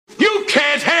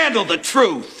can't handle the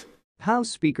truth. House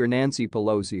Speaker Nancy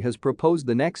Pelosi has proposed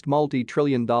the next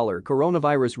multi-trillion-dollar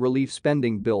coronavirus relief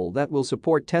spending bill that will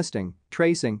support testing,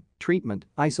 tracing, treatment,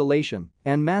 isolation,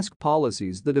 and mask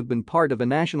policies that have been part of a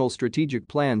national strategic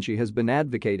plan she has been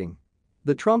advocating.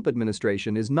 The Trump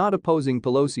administration is not opposing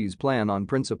Pelosi's plan on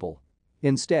principle.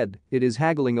 Instead, it is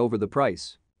haggling over the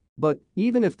price. But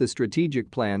even if the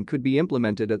strategic plan could be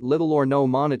implemented at little or no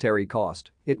monetary cost,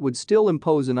 it would still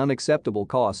impose an unacceptable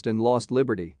cost and lost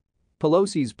liberty.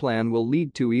 Pelosi's plan will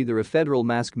lead to either a federal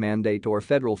mask mandate or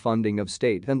federal funding of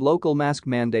state and local mask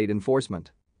mandate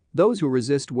enforcement. Those who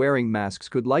resist wearing masks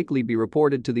could likely be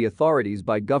reported to the authorities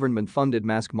by government-funded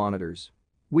mask monitors.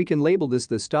 We can label this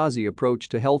the Stasi approach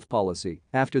to health policy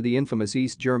after the infamous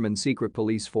East German secret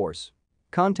police force.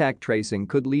 Contact tracing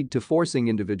could lead to forcing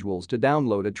individuals to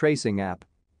download a tracing app.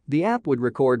 The app would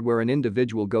record where an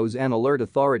individual goes and alert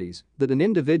authorities that an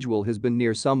individual has been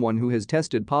near someone who has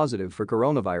tested positive for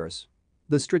coronavirus.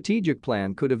 The strategic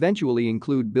plan could eventually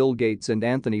include Bill Gates and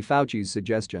Anthony Fauci's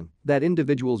suggestion that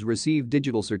individuals receive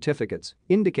digital certificates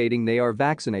indicating they are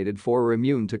vaccinated for or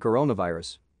immune to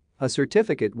coronavirus. A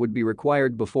certificate would be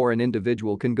required before an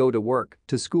individual can go to work,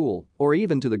 to school, or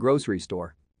even to the grocery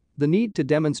store. The need to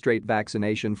demonstrate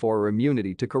vaccination for or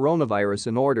immunity to coronavirus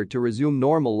in order to resume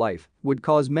normal life would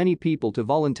cause many people to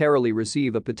voluntarily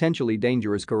receive a potentially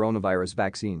dangerous coronavirus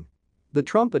vaccine. The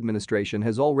Trump administration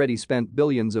has already spent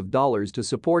billions of dollars to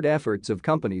support efforts of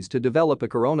companies to develop a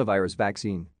coronavirus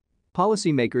vaccine.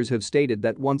 Policymakers have stated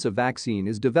that once a vaccine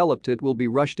is developed, it will be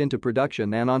rushed into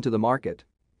production and onto the market.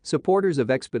 Supporters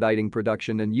of expediting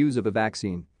production and use of a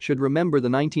vaccine should remember the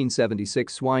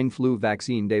 1976 swine flu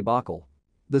vaccine debacle.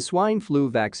 The swine flu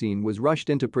vaccine was rushed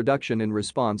into production in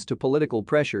response to political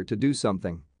pressure to do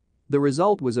something. The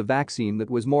result was a vaccine that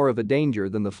was more of a danger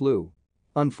than the flu.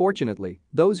 Unfortunately,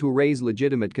 those who raise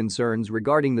legitimate concerns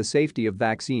regarding the safety of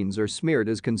vaccines are smeared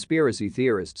as conspiracy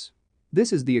theorists.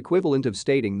 This is the equivalent of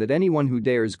stating that anyone who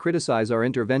dares criticize our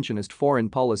interventionist foreign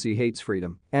policy hates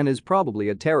freedom and is probably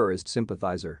a terrorist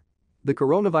sympathizer. The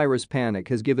coronavirus panic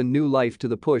has given new life to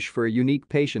the push for a unique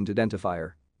patient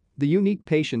identifier. The unique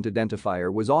patient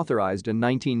identifier was authorized in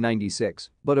 1996,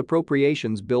 but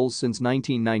appropriations bills since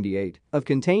 1998 have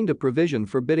contained a provision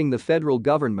forbidding the federal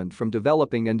government from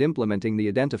developing and implementing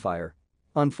the identifier.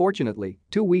 Unfortunately,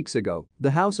 2 weeks ago,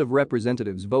 the House of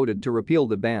Representatives voted to repeal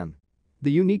the ban.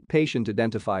 The unique patient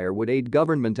identifier would aid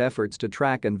government efforts to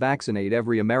track and vaccinate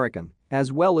every American,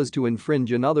 as well as to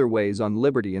infringe in other ways on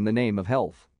liberty in the name of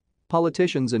health.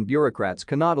 Politicians and bureaucrats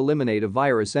cannot eliminate a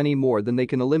virus any more than they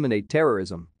can eliminate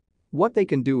terrorism. What they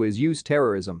can do is use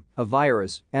terrorism, a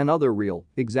virus, and other real,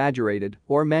 exaggerated,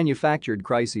 or manufactured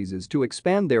crises to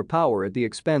expand their power at the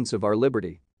expense of our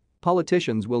liberty.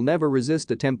 Politicians will never resist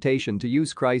the temptation to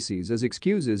use crises as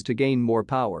excuses to gain more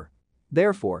power.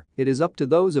 Therefore, it is up to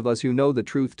those of us who know the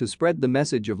truth to spread the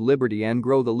message of liberty and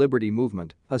grow the liberty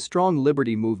movement. A strong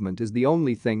liberty movement is the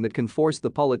only thing that can force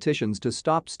the politicians to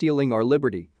stop stealing our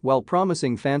liberty while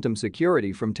promising phantom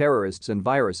security from terrorists and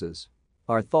viruses.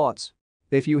 Our thoughts.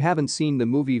 If you haven't seen the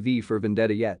movie V for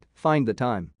Vendetta yet, find the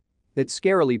time. It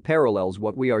scarily parallels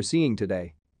what we are seeing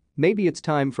today. Maybe it's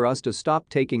time for us to stop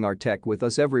taking our tech with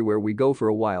us everywhere we go for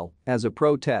a while, as a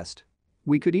protest.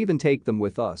 We could even take them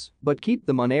with us, but keep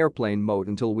them on airplane mode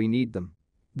until we need them.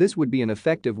 This would be an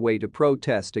effective way to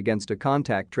protest against a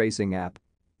contact tracing app.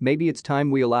 Maybe it's time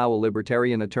we allow a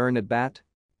libertarian a turn at bat?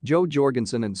 Joe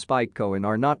Jorgensen and Spike Cohen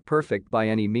are not perfect by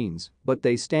any means, but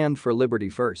they stand for liberty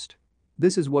first.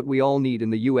 This is what we all need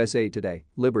in the USA today,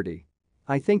 liberty.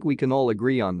 I think we can all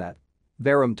agree on that.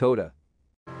 Verum Tota.